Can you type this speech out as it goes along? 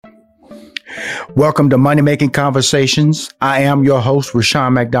Welcome to Money Making Conversations. I am your host,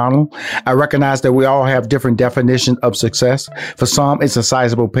 Rushion McDonald. I recognize that we all have different definitions of success. For some, it's a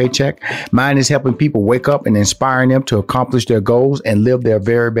sizable paycheck. Mine is helping people wake up and inspiring them to accomplish their goals and live their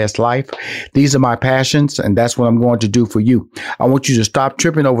very best life. These are my passions, and that's what I'm going to do for you. I want you to stop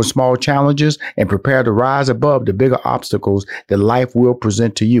tripping over small challenges and prepare to rise above the bigger obstacles that life will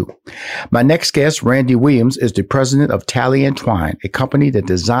present to you. My next guest, Randy Williams, is the president of Talley & Twine, a company that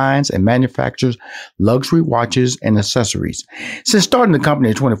designs and manufactures luxury watches and accessories. Since starting the company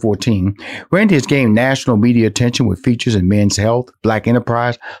in 2014, Randy has gained national media attention with features in Men's Health, Black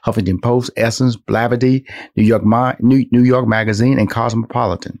Enterprise, Huffington Post, Essence, Blavity, New York Magazine, and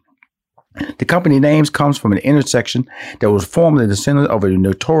Cosmopolitan. The company names comes from an intersection that was formerly the center of a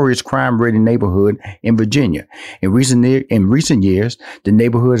notorious crime-ridden neighborhood in Virginia. In recent years, the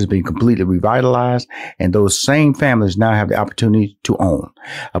neighborhood has been completely revitalized, and those same families now have the opportunity to own.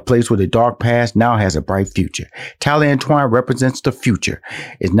 A place where the dark past now has a bright future. Talley & Twine represents the future.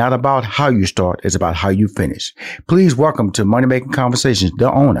 It's not about how you start, it's about how you finish. Please welcome to Money Making Conversations,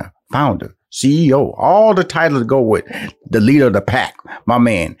 the owner, founder, CEO, all the titles go with the leader of the pack, my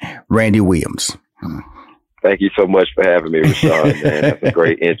man, Randy Williams. Thank you so much for having me, Rushion, man. That's a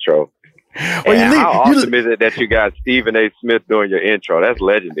great intro. Well, and how awesome is it that you got Stephen A. Smith doing your intro? That's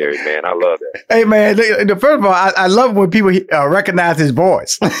legendary, man. I love that. Hey, man, first of all, I love when people recognize his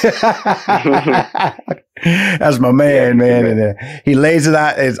voice. That's my man, man. And he lays it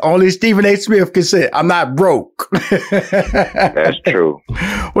out as only Stephen A. Smith can say, I'm not broke. That's true.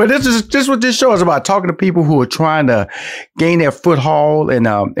 Well, this is what this show is about, talking to people who are trying to gain their foothold in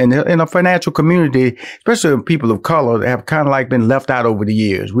a financial community, especially people of color that have kind of like been left out over the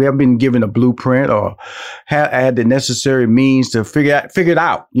years. We haven't been given a blueprint or had the necessary means to figure it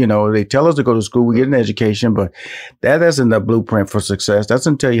out. You know, they tell us to go to school, we get an education, but that isn't a blueprint for success. That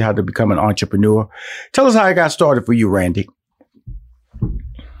doesn't tell you how to become an entrepreneur. Tell us how it got started for you, Randy.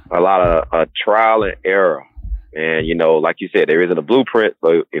 A lot of trial and error. And, you know, like you said, there isn't a blueprint.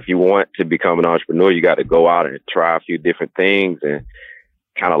 So if you want to become an entrepreneur, you got to go out and try a few different things and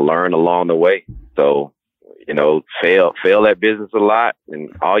kind of learn along the way. So, you know, fail at business a lot.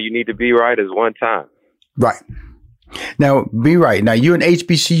 And all you need to be right is one time. Right. Now, be right. Now, you're an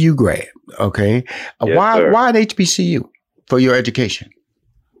HBCU grad. Okay. Yes, why an HBCU for your education?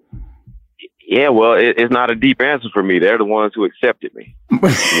 Yeah, well, it's not a deep answer for me. They're the ones who accepted me. You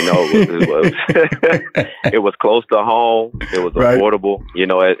know, it was close to home. It was affordable. You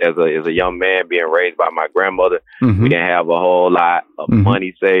know, as a young man being raised by my grandmother, we didn't have a whole lot of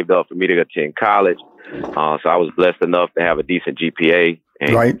money saved up for me to attend college. So I was blessed enough to have a decent GPA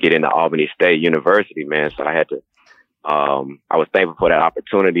and get into Albany State University, man. So I had to, I was thankful for that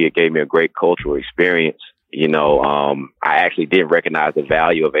opportunity. It gave me a great cultural experience. You know, I actually didn't recognize the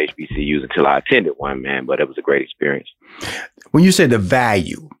value of HBCUs until I attended one, man, but it was a great experience. When you say the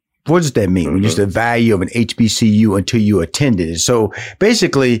value, what does that mean? When you say the value of an HBCU until you attended it? So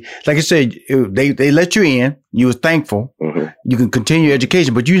basically, like I said, they let you in, you were thankful, you can continue your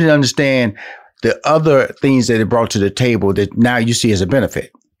education, but you didn't understand the other things that it brought to the table that now you see as a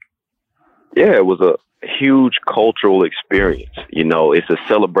benefit. Yeah, it was a huge cultural experience. You know, it's a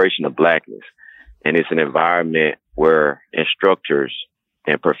celebration of Blackness. And it's an environment where instructors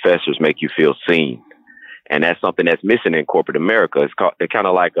and professors make you feel seen. And that's something that's missing in corporate America. They're kind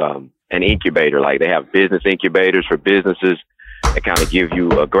of like an incubator. Like they have business incubators for businesses that kind of give you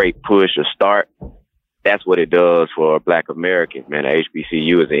a great push or start. That's what it does for Black Americans, man. The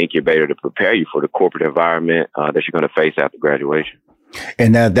HBCU is an incubator to prepare you for the corporate environment that you're going to face after graduation.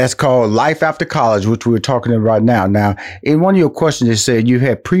 And that's called Life After College, which we're talking about now. Now, in one of your questions, it said you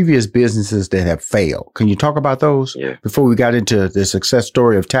had previous businesses that have failed. Can you talk about those before we got into the success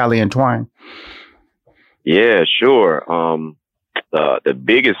story of Talley & Twine? Yeah, sure. The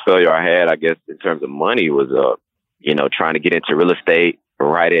biggest failure I had, I guess, in terms of money was, you know, trying to get into real estate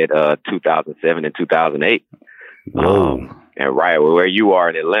right at 2007 and 2008. And right where you are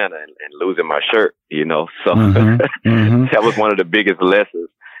in Atlanta and losing my shirt, you know. So that was one of the biggest lessons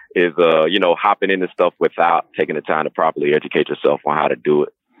is, you know, hopping into stuff without taking the time to properly educate yourself on how to do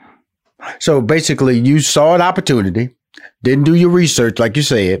it. So basically you saw an opportunity, didn't do your research, like you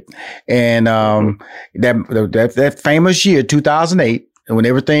said. And that famous year, 2008, when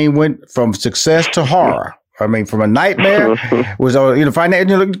everything went from success to horror. I mean, from a nightmare was,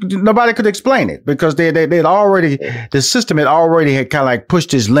 nobody could explain it because they'd already, the system had kind of like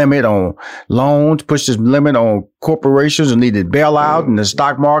pushed its limit on loans, pushed its limit on corporations and needed bailout, and the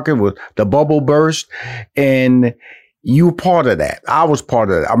stock market was the bubble burst. And You were part of that. I was part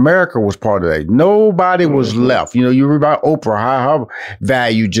of that. America was part of that. Nobody was left. You know, you read about Oprah, how her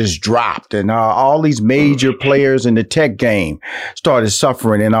value just dropped, and all these major players in the tech game started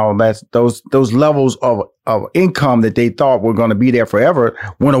suffering, and all that. Those levels of income that they thought were going to be there forever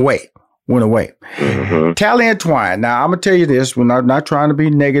went away. Tally and Twine. Now I'm gonna tell you this. We're not trying to be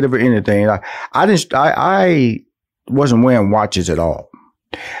negative or anything. I wasn't wearing watches at all.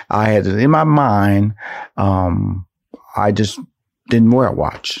 I had it in my mind. I just didn't wear a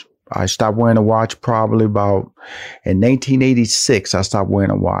watch. I stopped wearing a watch probably about in 1986. I stopped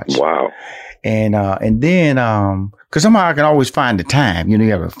wearing a watch. Wow. And then, cause somehow I can always find the time. You know,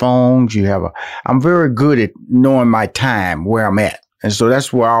 you have the phones, I'm very good at knowing my time, where I'm at. And so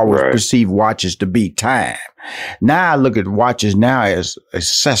that's where I always perceive watches to be time. Now I look at watches now as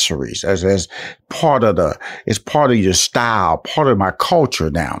accessories, as part of it's part of your style, part of my culture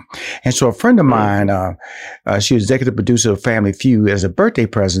now. And so a friend of mine, she was executive producer of Family Feud, as a birthday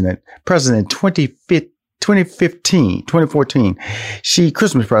present in 2014,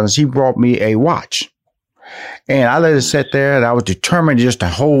 Christmas present, she brought me a watch. And I let it sit there, and I was determined just to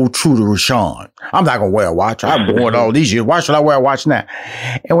hold true to Rushion. I'm not gonna wear a watch. I've worn it all these years. Why should I wear a watch now?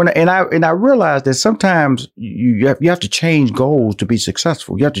 And I realized that sometimes you have to change goals to be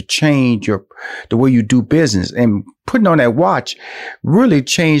successful. You have to change the way you do business. And putting on that watch really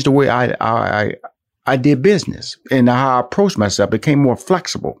changed the way I did business, and how I approached myself became more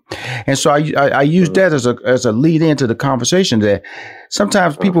flexible. And so I used that as a lead into the conversation, that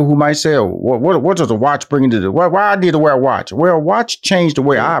sometimes people who might say, oh, what does a watch bring into the, why I need to wear a watch? Well, a watch changed the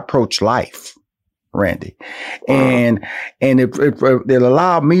way I approach life, Randy. And it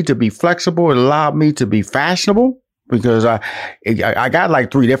allowed me to be flexible. It allowed me to be fashionable, because I got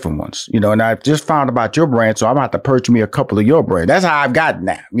like 3 different ones, you know, and I just found about your brand. So I'm about to purchase me a couple of your brand. That's how I've gotten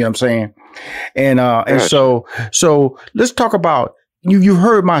that. You know what I'm saying? And so let's talk about, you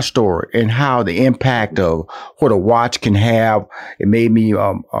heard my story and how the impact of what a watch can have. It made me,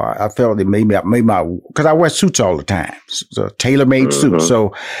 I felt it made my, cause I wear suits all the time. So tailor-made suits.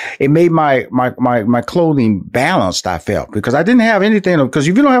 So it made my clothing balanced, I felt, because I didn't have anything, because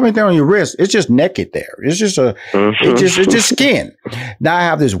if you don't have anything on your wrist, it's just naked there. It's just it's just skin. Now I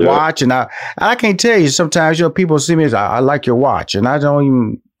have this watch, and I can't tell you, sometimes, you know, people see me as, I like your watch, and I don't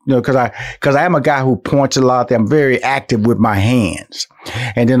even, you know, because I am a guy who points a lot. I'm very active with my hands.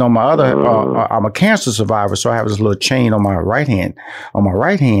 And then on my other, I'm a cancer survivor, so I have this little chain on my right hand,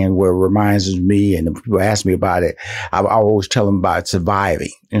 where it reminds me, and if people ask me about it, I always tell them about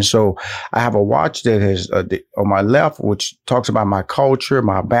surviving. And so I have a watch that has on my left, which talks about my culture,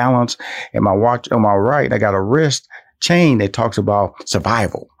 my balance, and my watch on my right, I got a wrist chain that talks about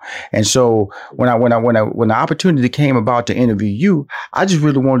survival. And so when the opportunity came about to interview you, I just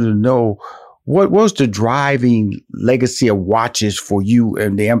really wanted to know what was the driving legacy of watches for you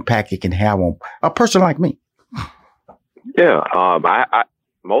and the impact it can have on a person like me. Yeah. I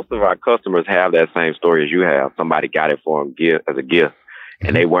most of our customers have that same story as you have. Somebody got it for them as a gift,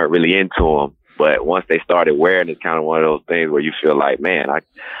 and they weren't really into them. But once they started wearing, it's kind of one of those things where you feel like, man,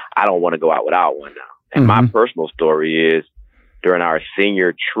 I don't want to go out without one now. And my personal story is, during our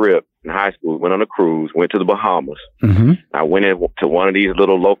senior trip in high school, we went on a cruise, went to the Bahamas. I went into one of these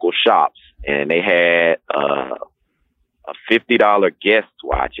little local shops, and they had a $50 guest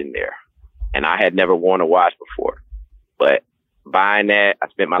watch in there. And I had never worn a watch before. But buying that, I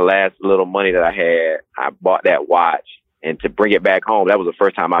spent my last little money that I had. I bought that watch. And to bring it back home, that was the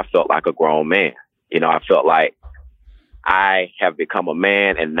first time I felt like a grown man. You know, I felt like I have become a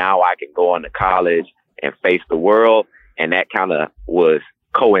man, and now I can go on to college and face the world. And that kind of was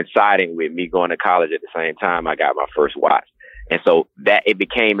coinciding with me going to college at the same time I got my first watch. And so that it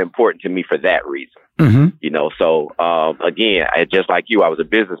became important to me for that reason, you know. So, again, just like you, I was a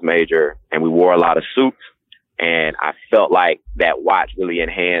business major, and we wore a lot of suits, and I felt like that watch really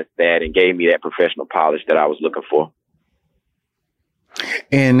enhanced that and gave me that professional polish that I was looking for.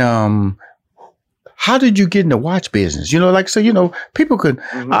 And, how did you get in the watch business? You know, like, so, you know, people could,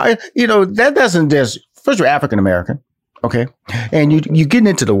 you know, that doesn't just, first you're African American. Okay. And you getting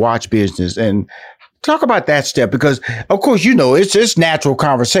into the watch business, and talk about that step, because of course, you know, it's natural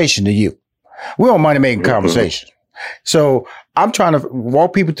conversation to you. We're on money making conversation. So I'm trying to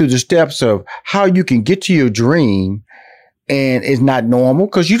walk people through the steps of how you can get to your dream, and it's not normal,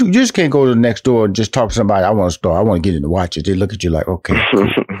 because you just can't go to the next door and just talk to somebody. I want to get into watches. They look at you like, okay.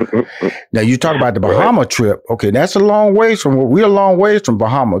 Now you talk about the Bahama trip. Okay. We're a long ways from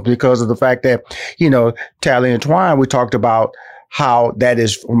Bahamas, because of the fact that, you know, Tally and Twine, we talked about how that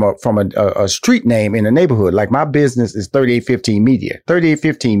is from a street name in the neighborhood. Like my business is 3815 Media.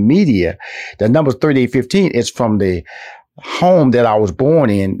 3815 Media, the number 3815 is from the home that I was born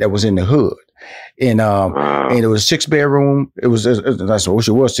in that was in the hood. And it was 6-bedroom. It was, I wish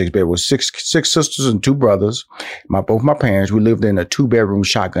it was 6-bedroom. It was six sisters and 2 brothers. Both my parents, we lived in a 2-bedroom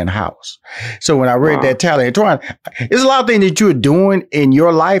shotgun house. So when I read that tally, there's a lot of things that you're doing in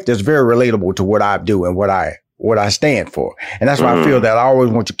your life that's very relatable to what I do and what I stand for. And that's why I feel that I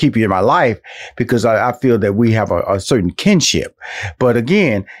always want to keep you in my life, because I feel that we have a certain kinship. But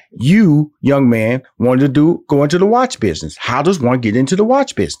again, you, young man, wanted to go into the watch business. How does one get into the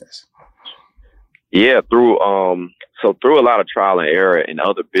watch business? Yeah, through a lot of trial and error in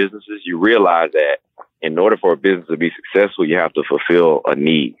other businesses, you realize that in order for a business to be successful, you have to fulfill a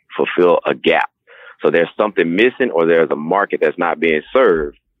need, fulfill a gap. So there's something missing, or there's a market that's not being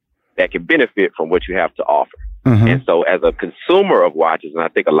served that can benefit from what you have to offer. Mm-hmm. And so as a consumer of watches, and I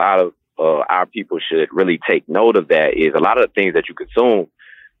think a lot of our people should really take note of that, is a lot of the things that you consume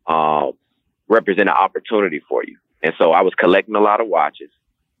represent an opportunity for you. And so I was collecting a lot of watches.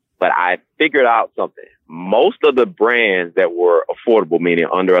 But I figured out something. Most of the brands that were affordable, meaning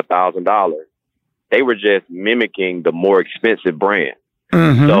under $1,000, they were just mimicking the more expensive brand.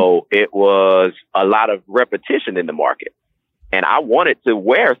 Mm-hmm. So it was a lot of repetition in the market. And I wanted to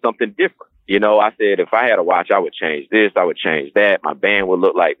wear something different. You know, I said, if I had a watch, I would change this, I would change that. My band would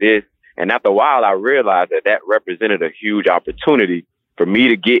look like this. And after a while, I realized that represented a huge opportunity for me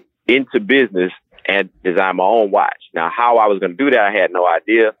to get into business and design my own watch. Now, how I was going to do that, I had no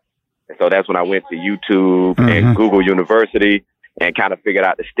idea. And so that's when I went to YouTube and Google University and kind of figured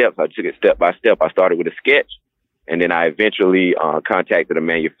out the steps. I took it step by step. I started with a sketch, and then I eventually contacted a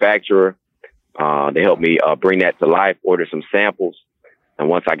manufacturer. They helped me bring that to life, order some samples. And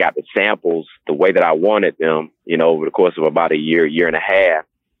once I got the samples the way that I wanted them, you know, over the course of about a year and a half,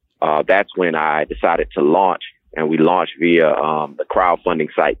 that's when I decided to launch. And we launched via the crowdfunding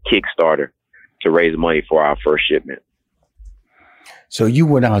site Kickstarter to raise money for our first shipment. So you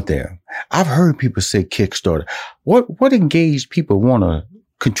went out there. I've heard people say Kickstarter. What engaged people want to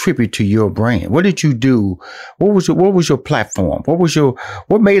contribute to your brand? What did you do? What was your platform?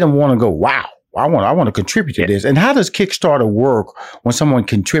 What made them want to go, wow, I want to contribute to this? And how does Kickstarter work when someone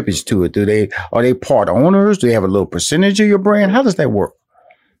contributes to it? Are they part owners? Do they have a little percentage of your brand? How does that work?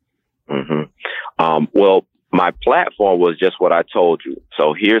 Mm-hmm. Well, my platform was just what I told you.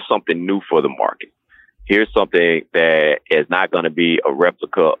 So here's something new for the market. Here's something that is not going to be a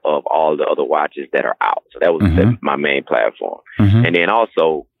replica of all the other watches that are out. So that was my main platform. Mm-hmm. And then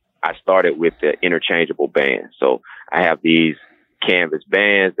also I started with the interchangeable bands. So I have these canvas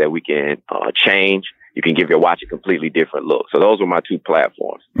bands that we can change. You can give your watch a completely different look. So those were my 2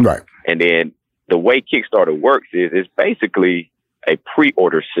 platforms. Right. And then the way Kickstarter works is it's basically a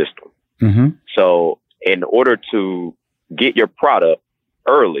pre-order system. Mm-hmm. So in order to get your product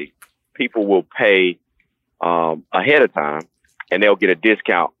early, people will pay ahead of time, and they'll get a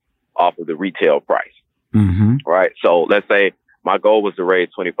discount off of the retail price. Mm-hmm. Right. So let's say my goal was to raise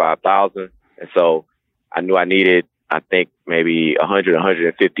 $25,000. And so I knew I needed, I think maybe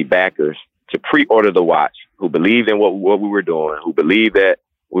 150 backers to pre-order the watch, who believed in what we were doing, who believed that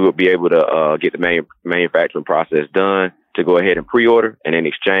we would be able to get the manufacturing process done, to go ahead and pre-order. And in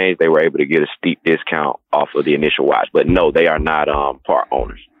exchange, they were able to get a steep discount off of the initial watch. But no, they are not part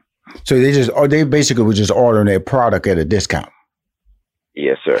owners. So they basically were just ordering their product at a discount.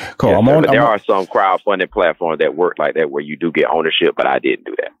 Yes, sir. Cool. Yes, sir. But there are some crowdfunding platforms that work like that, where you do get ownership, but I didn't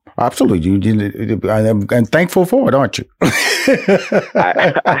do that. Absolutely. I'm thankful for it, aren't you?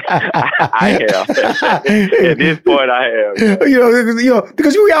 I am. At this point, I am. You know,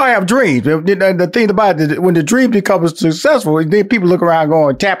 because we all have dreams. The thing about it, when the dream becomes successful, then people look around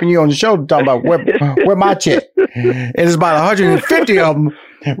going, tapping you on the shoulder, talking about where my check. And it's about 150 of them.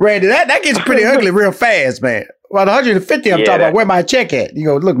 Randy, that gets pretty ugly real fast, man. About 150, I'm talking about where my check at. You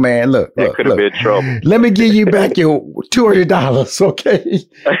go, look, man, look. That could have been trouble. Let me give you back your $200, okay?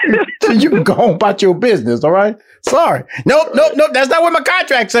 So you can go home about your business, all right? Sorry. Nope. That's not what my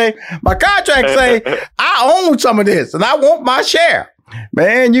contract say. My contract say I own some of this and I want my share.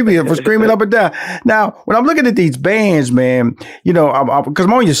 Man, you be for screaming up and down. Now, when I'm looking at these bands, man, you know, because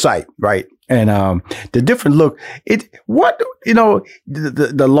I'm on your site, right? And the different look,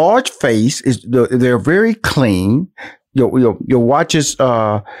 the large face is they're very clean. Your watches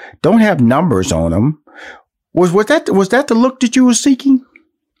don't have numbers on them. Was that the look that you were seeking?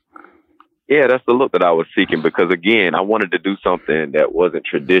 Yeah, that's the look that I was seeking, because again, I wanted to do something that wasn't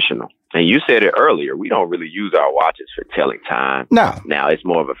traditional. And you said it earlier, we don't really use our watches for telling time. No. Now it's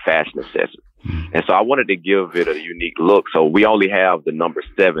more of a fashion accessory. And so I wanted to give it a unique look. So we only have the number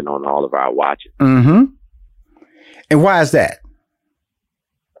 7 on all of our watches. Mm-hmm. And why is that?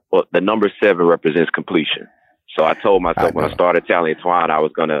 Well, the number 7 represents completion. So I told myself when I started Talley & Twine, I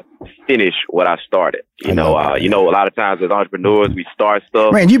was going to finish what I started. You know, a lot of times as entrepreneurs, we start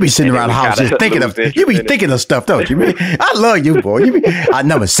stuff. Man, you be sitting around the house just thinking of stuff, don't you? Man, I love you, boy. You be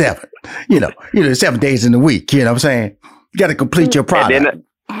number 7, you know, 7 days in the week. You know what I'm saying? You got to complete your product.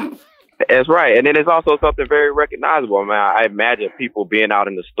 That's right. And then it's also something very recognizable. Man, I imagine people being out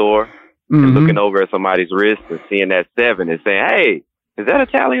in the store and looking over at somebody's wrist and seeing that 7 and saying, hey, is that a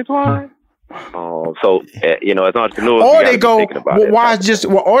Talley & Twine? So, as entrepreneurs, or they go,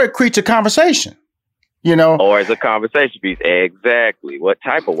 or it creates a conversation, or it's a conversation piece. Exactly. What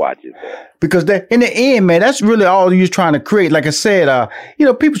type of watch is that? Because in the end, man, that's really all you're trying to create. Like I said,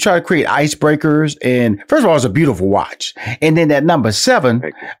 people try to create icebreakers, and first of all, it's a beautiful watch, and then that number 7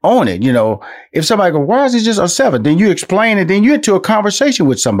 on it. If somebody goes, why is it just a 7? Then you explain it. Then you're into a conversation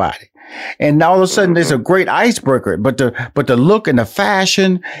with somebody. And all of a sudden, there's a great icebreaker, but the look and the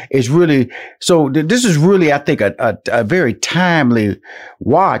fashion is really so. This is really, I think, a very timely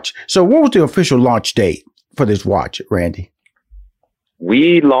watch. So, what was the official launch date for this watch, Randy?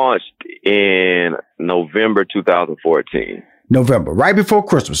 We launched in November 2014. November, right before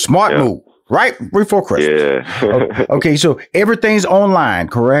Christmas. Smart move, right before Christmas. Yeah. Okay, so everything's online,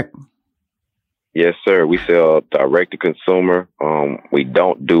 correct? Yes, sir. We sell direct to consumer. We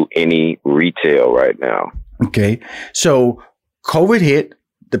don't do any retail right now. Okay. So COVID hit,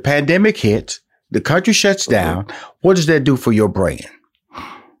 the pandemic hit, the country shuts down. What does that do for your brand?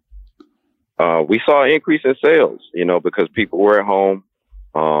 We saw an increase in sales, because people were at home.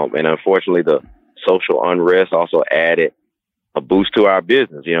 And unfortunately, the social unrest also added a boost to our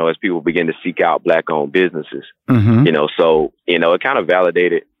business, as people begin to seek out Black-owned businesses. So, it kind of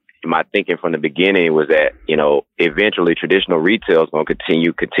validated my thinking from the beginning was that, eventually traditional retail is going to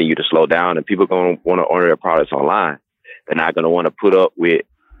continue to slow down, and people are going to want to order their products online. They're not going to want to put up with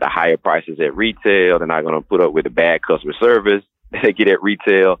the higher prices at retail. They're not going to put up with the bad customer service that they get at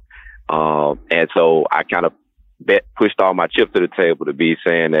retail. And so I kind of pushed all my chips to the table to be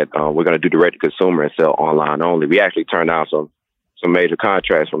saying that we're going to do direct to consumer and sell online only. We actually turned down some major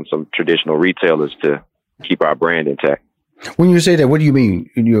contracts from some traditional retailers to keep our brand intact. When you say that, what do you mean?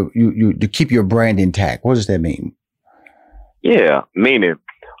 You to keep your brand intact? What does that mean? Yeah, meaning,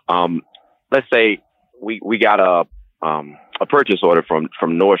 let's say we got a purchase order from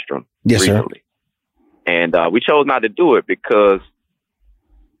Nordstrom recently, and we chose not to do it because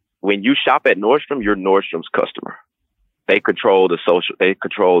when you shop at Nordstrom, you're Nordstrom's customer. They control the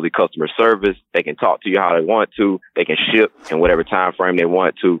customer service. They can talk to you how they want to. They can ship in whatever time frame they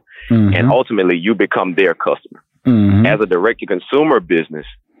want to, and ultimately you become their customer. As a direct-to-consumer business,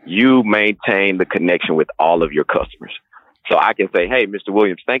 you maintain the connection with all of your customers. So I can say, hey, Mr.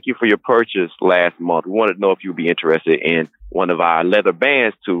 Williams, thank you for your purchase last month. We wanted to know if you'd be interested in one of our leather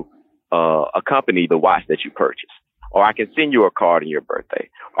bands to accompany the watch that you purchased. Or I can send you a card on your birthday.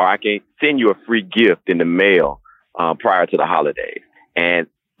 Or I can send you a free gift in the mail prior to the holidays. And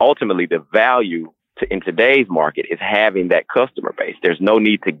ultimately, the value in today's market is having that customer base. There's no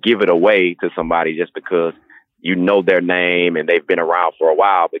need to give it away to somebody just because you know their name and they've been around for a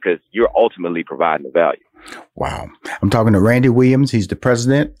while, because you're ultimately providing the value. Wow. I'm talking to Randy Williams. He's the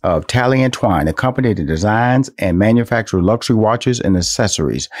president of Talley & Twine, a company that designs and manufactures luxury watches and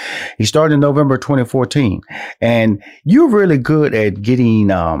accessories. He started in November 2014. And you're really good at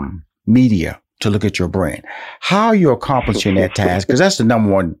getting media to look at your brand. How are you accomplishing that task? Because that's the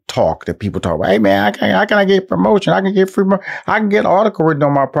number one talk that people talk about. Hey man, how can I get promotion? I can get free. I can get an article written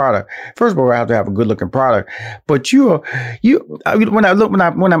on my product. First of all, I have to have a good looking product. But when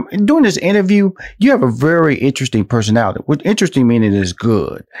I'm doing this interview, you have a very interesting personality. What interesting meaning is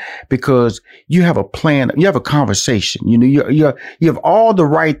good, because you have a plan. You have a conversation. You have all the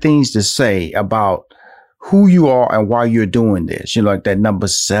right things to say about who you are and why you're doing this. Like that number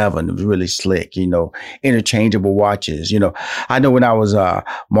 7 was really slick, interchangeable watches. I know when I was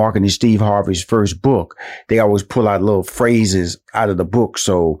marketing Steve Harvey's first book, they always pull out little phrases out of the book.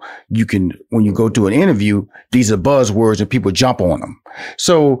 So you can, when you go to an interview, these are buzzwords and people jump on them.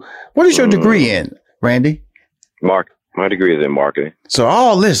 So what is your degree in, Randy? My degree is in marketing. So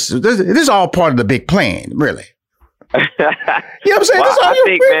all this is all part of the big plan, really. You know what I'm saying? Well,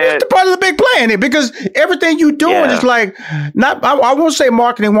 It's part of the big plan here, because everything you doing is like, not, I won't say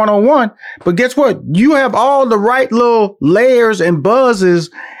marketing 101, but guess what? You have all the right little layers and buzzes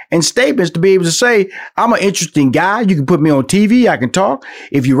and statements to be able to say, I'm an interesting guy. You can put me on TV. I can talk.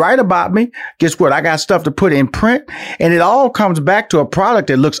 If you write about me, guess what? I got stuff to put in print, and it all comes back to a product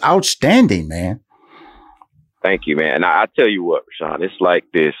that looks outstanding, man. Thank you, man. And I tell you what, Rushion, it's like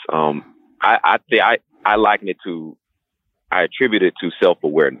this. I liken it to, I attribute it to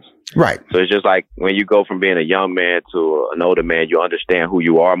self-awareness. Right. So it's just like when you go from being a young man to an older man, you understand who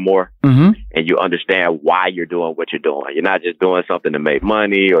you are more, and you understand why you're doing what you're doing. You're not just doing something to make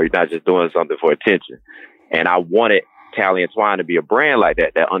money, or you're not just doing something for attention. And I wanted Tally and Twine to be a brand like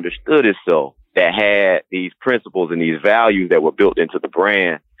that, that understood itself, that had these principles and these values that were built into the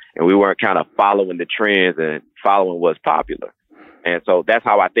brand. And we weren't kind of following the trends and following what's popular. And so that's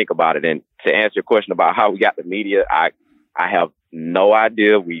how I think about it. And to answer your question about how we got the media, I have no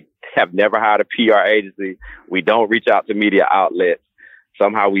idea. We have never hired a PR agency. We don't reach out to media outlets.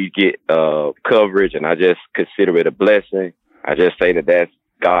 Somehow we get coverage, and I just consider it a blessing. I just say that that's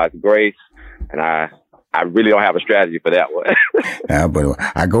God's grace, and I really don't have a strategy for that one. But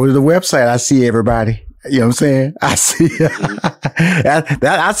I go to the website, I see everybody. You know what I'm saying? I see,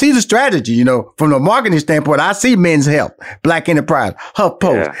 I see the strategy, you know, from the marketing standpoint. I see Men's Health, Black Enterprise,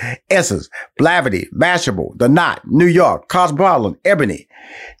 HuffPost, Essence, Blavity, Mashable, The Knot, New York, Cosmopolitan, Ebony.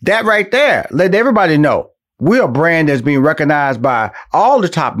 That right there, let everybody know we're a brand that's being recognized by all the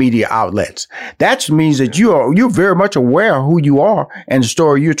top media outlets. That means that you're very much aware of who you are and the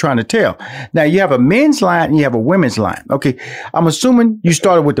story you're trying to tell. Now, you have a men's line and you have a women's line. Okay, I'm assuming you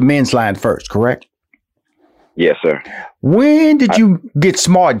started with the men's line first, correct? Yes, sir. When did you get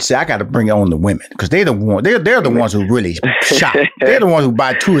smart and say, I got to bring on the women? Because they're the ones who really shop. They're the ones who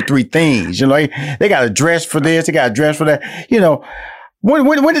buy 2 or 3 things. You know, they got to dress for this, they got to dress for that. You know,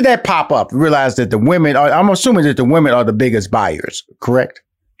 when did that pop up? Realize that the women are, I'm assuming that the women are the biggest buyers, correct?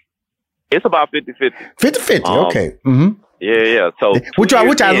 It's about 50-50. 50-50, okay. Yeah. So which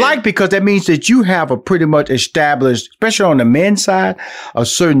I like, because that means that you have a pretty much established, especially on the men's side, a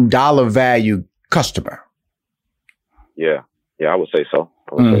certain dollar value customer. Yeah, I would say so.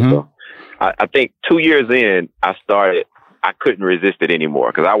 I think 2 years in, I couldn't resist it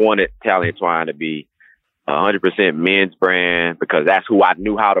anymore, because I wanted Tally and Twine to be 100% men's brand, because that's who I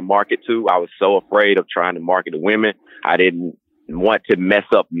knew how to market to. I was so afraid of trying to market to women. I didn't want to mess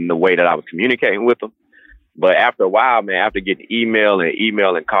up in the way that I was communicating with them. But after a while, man, after getting email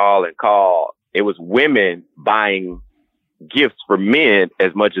and call, it was women buying gifts for men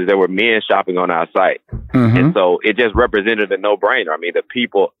as much as there were men shopping on our site. And so it just represented a no-brainer. I mean, the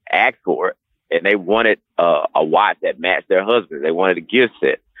people asked for it, and they wanted a watch that matched their husband. They wanted a gift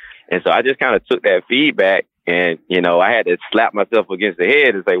set. And so I just kind of took that feedback, and, you know, I had to slap myself against the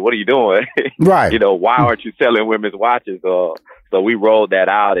head and say, what are you doing? Right. You know, why aren't you selling women's watches? So we rolled that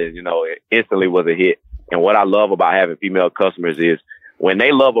out, and, you know, it instantly was a hit. And what I love about having female customers is, when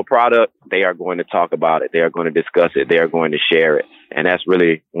they love a product, they are going to talk about it. They are going to discuss it. They are going to share it. And that's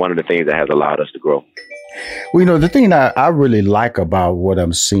really one of the things that has allowed us to grow. Well, you know, the thing that I really like about what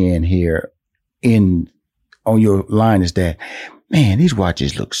I'm seeing here on your line is that, man, these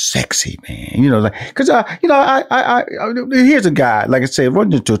watches look sexy, man. You know, like, because, you know, I here's a guy, like I said, it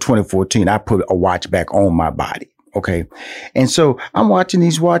wasn't until 2014, I put a watch back on my body. Okay. And so I'm watching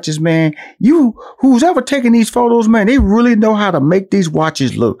these watches, man. Who's ever taken these photos, man, they really know how to make these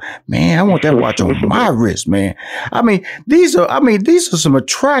watches look. Man, I want that watch on my wrist, man. I mean, these are some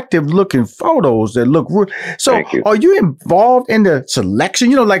attractive looking photos that look real. So are you involved in the selection?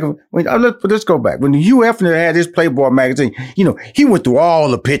 You know, like when let's go back. When Hugh Hefner had his Playboy magazine, you know, he went through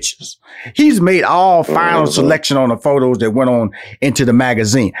all the pictures. He's made all final selection on the photos that went on into the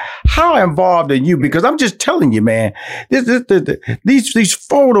magazine. How involved are you? Because I'm just telling you, man, these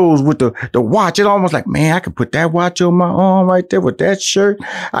photos with the watch, it's almost like, man, I could put that watch on my arm right there with that shirt.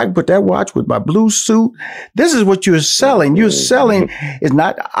 I can put that watch with my blue suit. This is what you're selling. You're selling is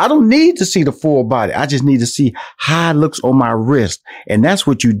not, I don't need to see the full body. I just need to see how it looks on my wrist. And that's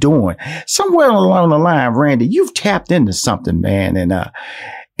what you're doing. Somewhere along the line, Randy, you've tapped into something, man.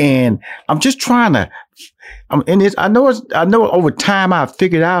 And I'm just trying to, I know over time I've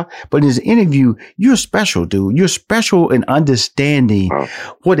figured out, but in this interview, you're special, dude. You're special in understanding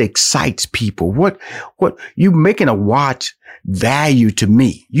what excites people. What you making a watch value to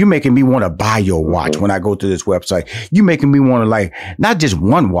me. You making me want to buy your watch when I go to this website. You making me want to, like, not just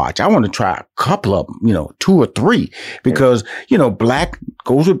one watch. I want to try a couple of them, you know, 2 or 3, because, you know, black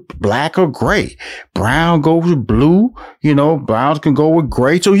goes with black or gray. Brown goes with blue. You know, browns can go with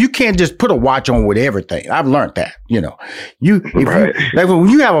gray. So you can't just put a watch on with everything. everything. I've learned that, like when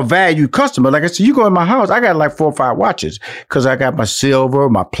you have a valued customer, like I said, you go in my house, I got like 4 or 5 watches because I got my silver,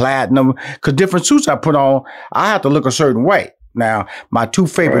 my platinum, because different suits I put on, I have to look a certain way. Now, my 2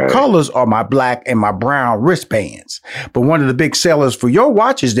 favorite colors are my black and my brown wristbands. But one of the big sellers for your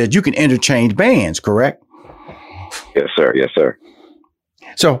watch is that you can interchange bands, correct? Yes, sir. Yes, sir.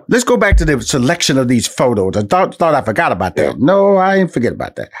 So let's go back to the selection of these photos. I thought I forgot about that. Yeah. No, I didn't forget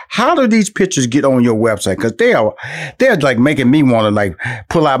about that. How do these pictures get on your website? Because they're like making me want to like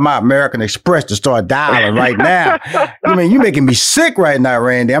pull out my American Express to start dialing right now. I mean, you're making me sick right now,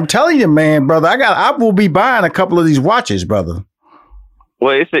 Randy. I'm telling you, man, brother. I will be buying a couple of these watches, brother.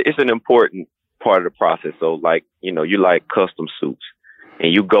 Well, it's an important part of the process. So, like, you like custom suits,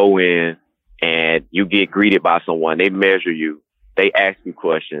 and you go in and you get greeted by someone. They measure you. They ask you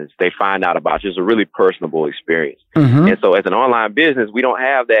questions. They find out about you. It's a really personable experience. Mm-hmm. And so as an online business, we don't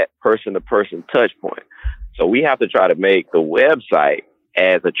have that person-to-person touch point. So we have to try to make the website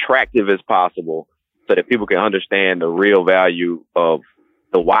as attractive as possible so that people can understand the real value of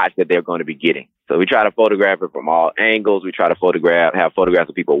the watch that they're going to be getting. So we try to photograph it from all angles. We try to have photographs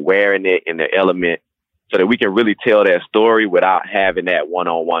of people wearing it in their element so that we can really tell that story without having that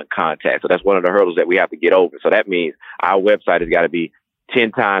one-on-one contact. So that's one of the hurdles that we have to get over. So that means our website has got to be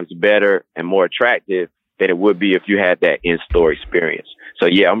 10 times better and more attractive than it would be if you had that in-store experience. So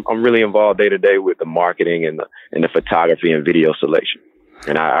yeah, I'm really involved day to day with the marketing and the photography and video selection.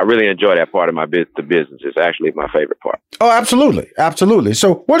 And I really enjoy that part of the business. It's actually my favorite part. Oh, absolutely. Absolutely.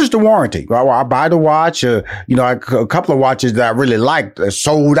 So what is the warranty? I buy the watch, a couple of watches that I really liked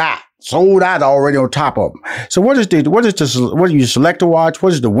sold out already on top of them. So what do you select a watch?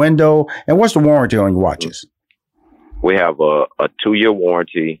 What is the window? And what's the warranty on your watches? We have a 2-year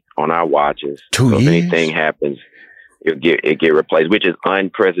warranty on our watches. 2 years? If anything happens, it get replaced, which is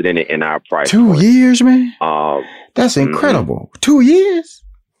unprecedented in our price. 2 years, man? That's incredible. 2 years?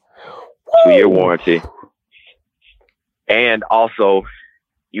 2-year warranty. And also,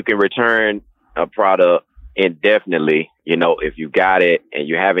 you can return a product indefinitely. If you got it and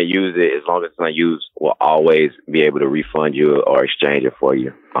you haven't used it, as long as it's not used, we'll always be able to refund you or exchange it for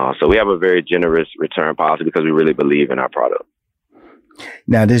you. So we have a very generous return policy because we really believe in our product.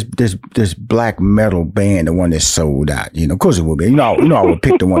 Now, this black metal band, the one that's sold out, of course it will be. I would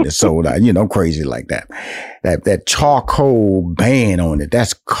pick the one that's sold out. I'm crazy like that. That charcoal band on it,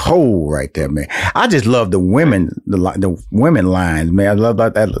 that's cold right there, man. I just love the women lines, man. I love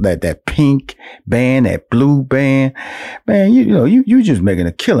that pink band, that blue band, man. You just making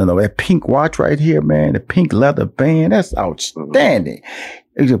a killing of that pink watch right here, man. The pink leather band, that's outstanding.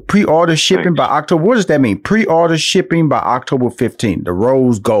 Is it pre-order shipping by October? What does that mean? Pre-order shipping by October 15th, the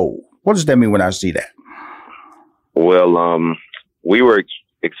rose gold. What does that mean when I see that? Well, we were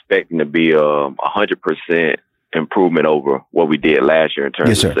expecting to be 100% improvement over what we did last year in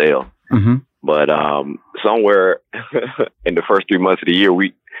terms of sales. Mm-hmm. But somewhere in the first 3 months of the year,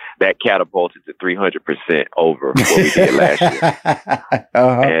 that catapulted to 300% over what we did last year.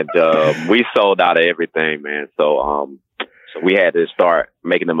 And we sold out of everything, man. So we had to start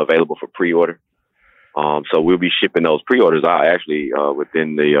making them available for pre-order. So we'll be shipping those pre-orders out actually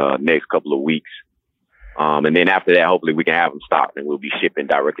within the next couple of weeks. And then after that, hopefully we can have them stocked and we'll be shipping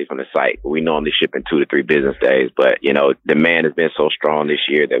directly from the site. We normally ship in 2 to 3 business days, but demand has been so strong this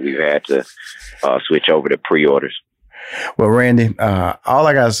year that we've had to switch over to pre-orders. Well, Randy, all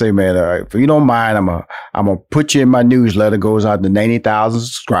I gotta say, man, if you don't mind, I'm gonna put you in my newsletter. Goes out to 90,000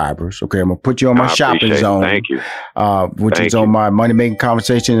 subscribers. Okay, I'm gonna put you on my shopping zone. Thank you. Which is on my money making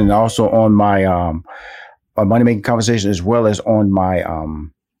conversation, and also on my money making conversation, as well as on my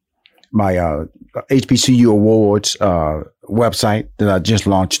my HBCU Awards website that I just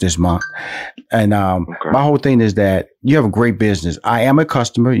launched this month. And my whole thing is that you have a great business. I am a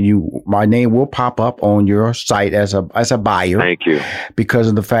customer. My name will pop up on your site as a buyer. Thank you. Because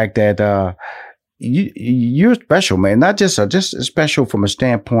of the fact that you're special, man. Not just special from a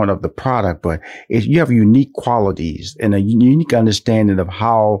standpoint of the product, but you have unique qualities and a unique understanding of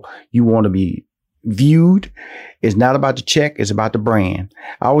how you want to be viewed. It's not about the check, it's about the brand.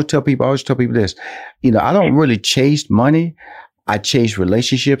 I always tell people this, I don't really chase money. I chase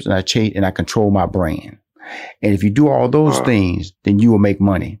relationships and I control my brand. And if you do all those things, then you will make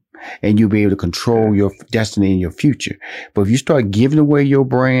money and you'll be able to control your destiny and your future. But if you start giving away your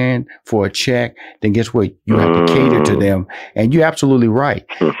brand for a check, then guess what? You have to cater to them. And you're absolutely right.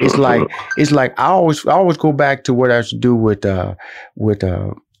 It's like I always go back to what I used to do with Krispy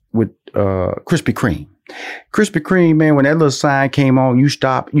Kreme. Krispy Kreme, man, when that little sign came on, you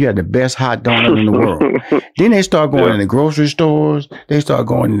stopped, you had the best hot donut in the world. Then they start going in the grocery stores. They start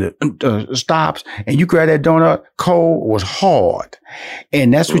going in the stops, and you grab that donut, cold was hard.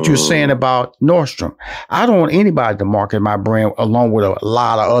 And that's what you're saying about Nordstrom. I don't want anybody to market my brand along with a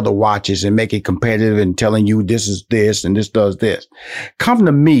lot of other watches and make it competitive and telling you this is this and this does this. Come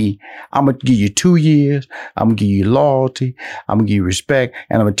to me. I'm going to give you 2 years. I'm going to give you loyalty. I'm going to give you respect.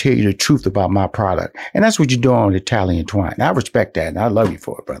 And I'm going to tell you the truth about my product. And that's what you're doing with Italian Twine. I respect that. And I love you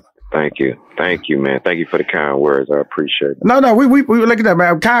for it, brother. Thank you. Thank you, man. Thank you for the kind words. I appreciate it. No, we look at that,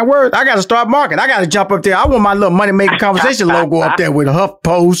 man. Kind words. I got to start marketing. I got to jump up there. I want my little Money Making Conversation logo up there with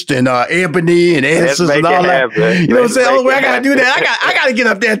HuffPost and Ebony and Edison and all that. You know what I'm saying? Oh, I got to do that. I got to get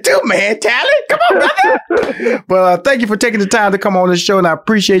up there too, man. Talent. Come on, brother. But thank you for taking the time to come on this show, and I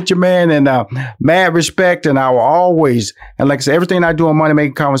appreciate you, man. And mad respect. And I will always, and like I said, everything I do on Money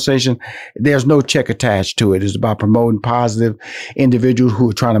Making Conversation, there's no check attached to it. It's about promoting positive individuals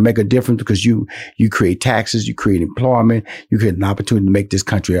who are trying to make a difference, because you create taxes, you create employment, you create an opportunity to make this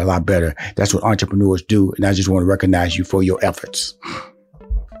country a lot better. That's what entrepreneurs do. And I just want to recognize you for your efforts.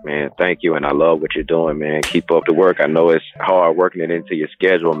 Man, thank you. And I love what you're doing, man. Keep up the work. I know it's hard working it into your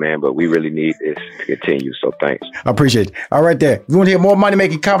schedule, man, but we really need this to continue. So thanks. I appreciate it. All right there. If you want to hear more Money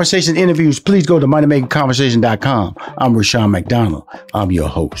Making Conversation interviews, please go to moneymakingconversation.com. I'm Rushion McDonald. I'm your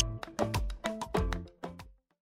host.